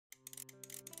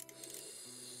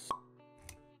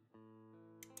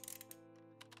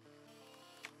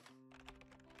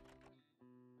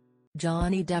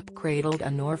Johnny Depp cradled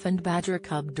an orphaned badger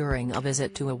cub during a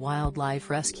visit to a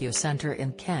wildlife rescue centre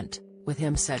in Kent, with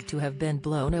him said to have been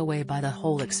blown away by the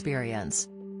whole experience.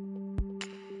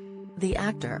 The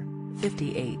actor,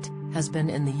 58, has been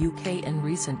in the UK in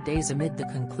recent days amid the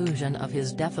conclusion of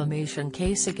his defamation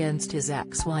case against his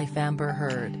ex-wife Amber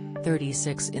Heard,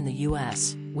 36 in the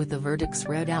US, with the verdicts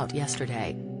read out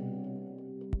yesterday.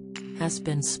 Has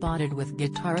been spotted with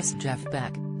guitarist Jeff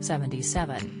Beck,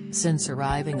 77, since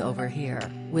arriving over here,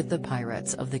 with the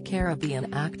Pirates of the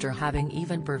Caribbean actor having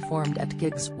even performed at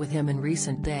gigs with him in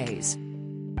recent days.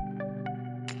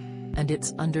 And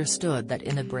it's understood that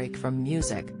in a break from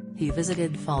music, he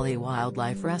visited Folly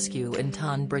Wildlife Rescue in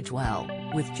Tunbridge Well,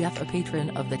 with Jeff, a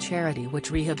patron of the charity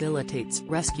which rehabilitates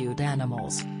rescued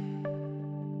animals.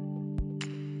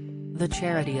 The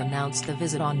charity announced the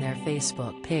visit on their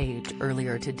Facebook page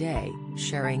earlier today,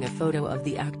 sharing a photo of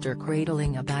the actor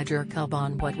cradling a badger cub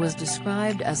on what was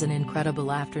described as an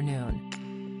incredible afternoon.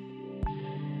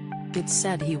 It's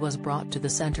said he was brought to the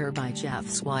centre by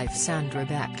Jeff's wife Sandra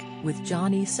Beck, with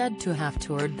Johnny said to have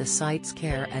toured the site's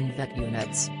care and vet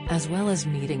units, as well as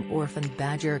meeting orphaned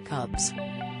badger cubs.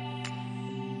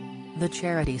 The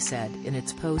charity said in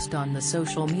its post on the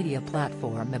social media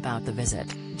platform about the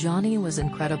visit, Johnny was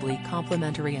incredibly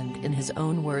complimentary and, in his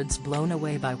own words, blown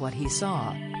away by what he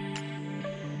saw.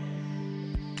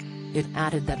 It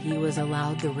added that he was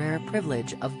allowed the rare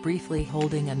privilege of briefly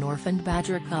holding an orphaned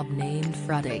badger cub named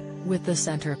Freddie, with the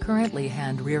centre currently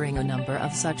hand-rearing a number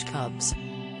of such cubs.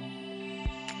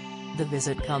 The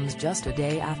visit comes just a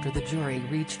day after the jury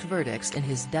reached verdicts in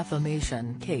his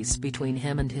defamation case between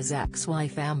him and his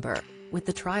ex-wife Amber, with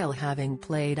the trial having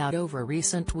played out over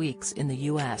recent weeks in the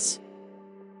US.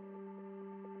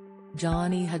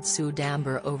 Johnny had sued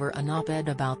Amber over an op-ed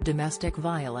about domestic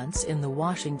violence in the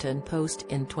Washington Post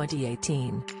in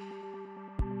 2018.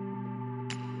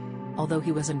 Although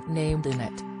he wasn't named in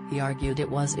it, he argued it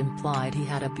was implied he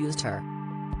had abused her.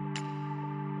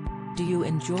 Do you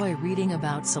enjoy reading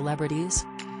about celebrities?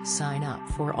 Sign up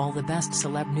for all the best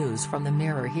celeb news from the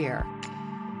Mirror here.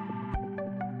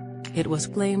 It was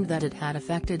claimed that it had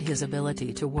affected his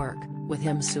ability to work, with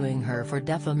him suing her for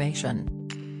defamation.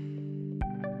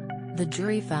 The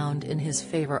jury found in his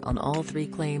favor on all three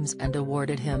claims and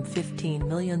awarded him $15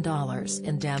 million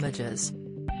in damages.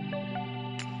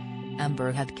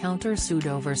 Amber had counter-sued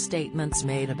over statements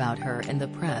made about her in the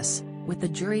press, with the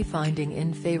jury finding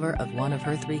in favor of one of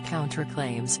her three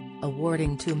counterclaims,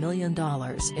 awarding $2 million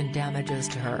in damages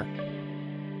to her.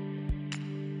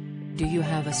 Do you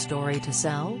have a story to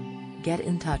sell? Get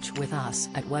in touch with us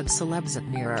at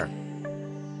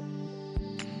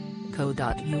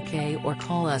webcelebs@mirror.co.uk or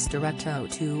call us direct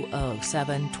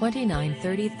 0207 29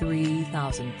 33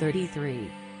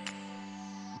 033.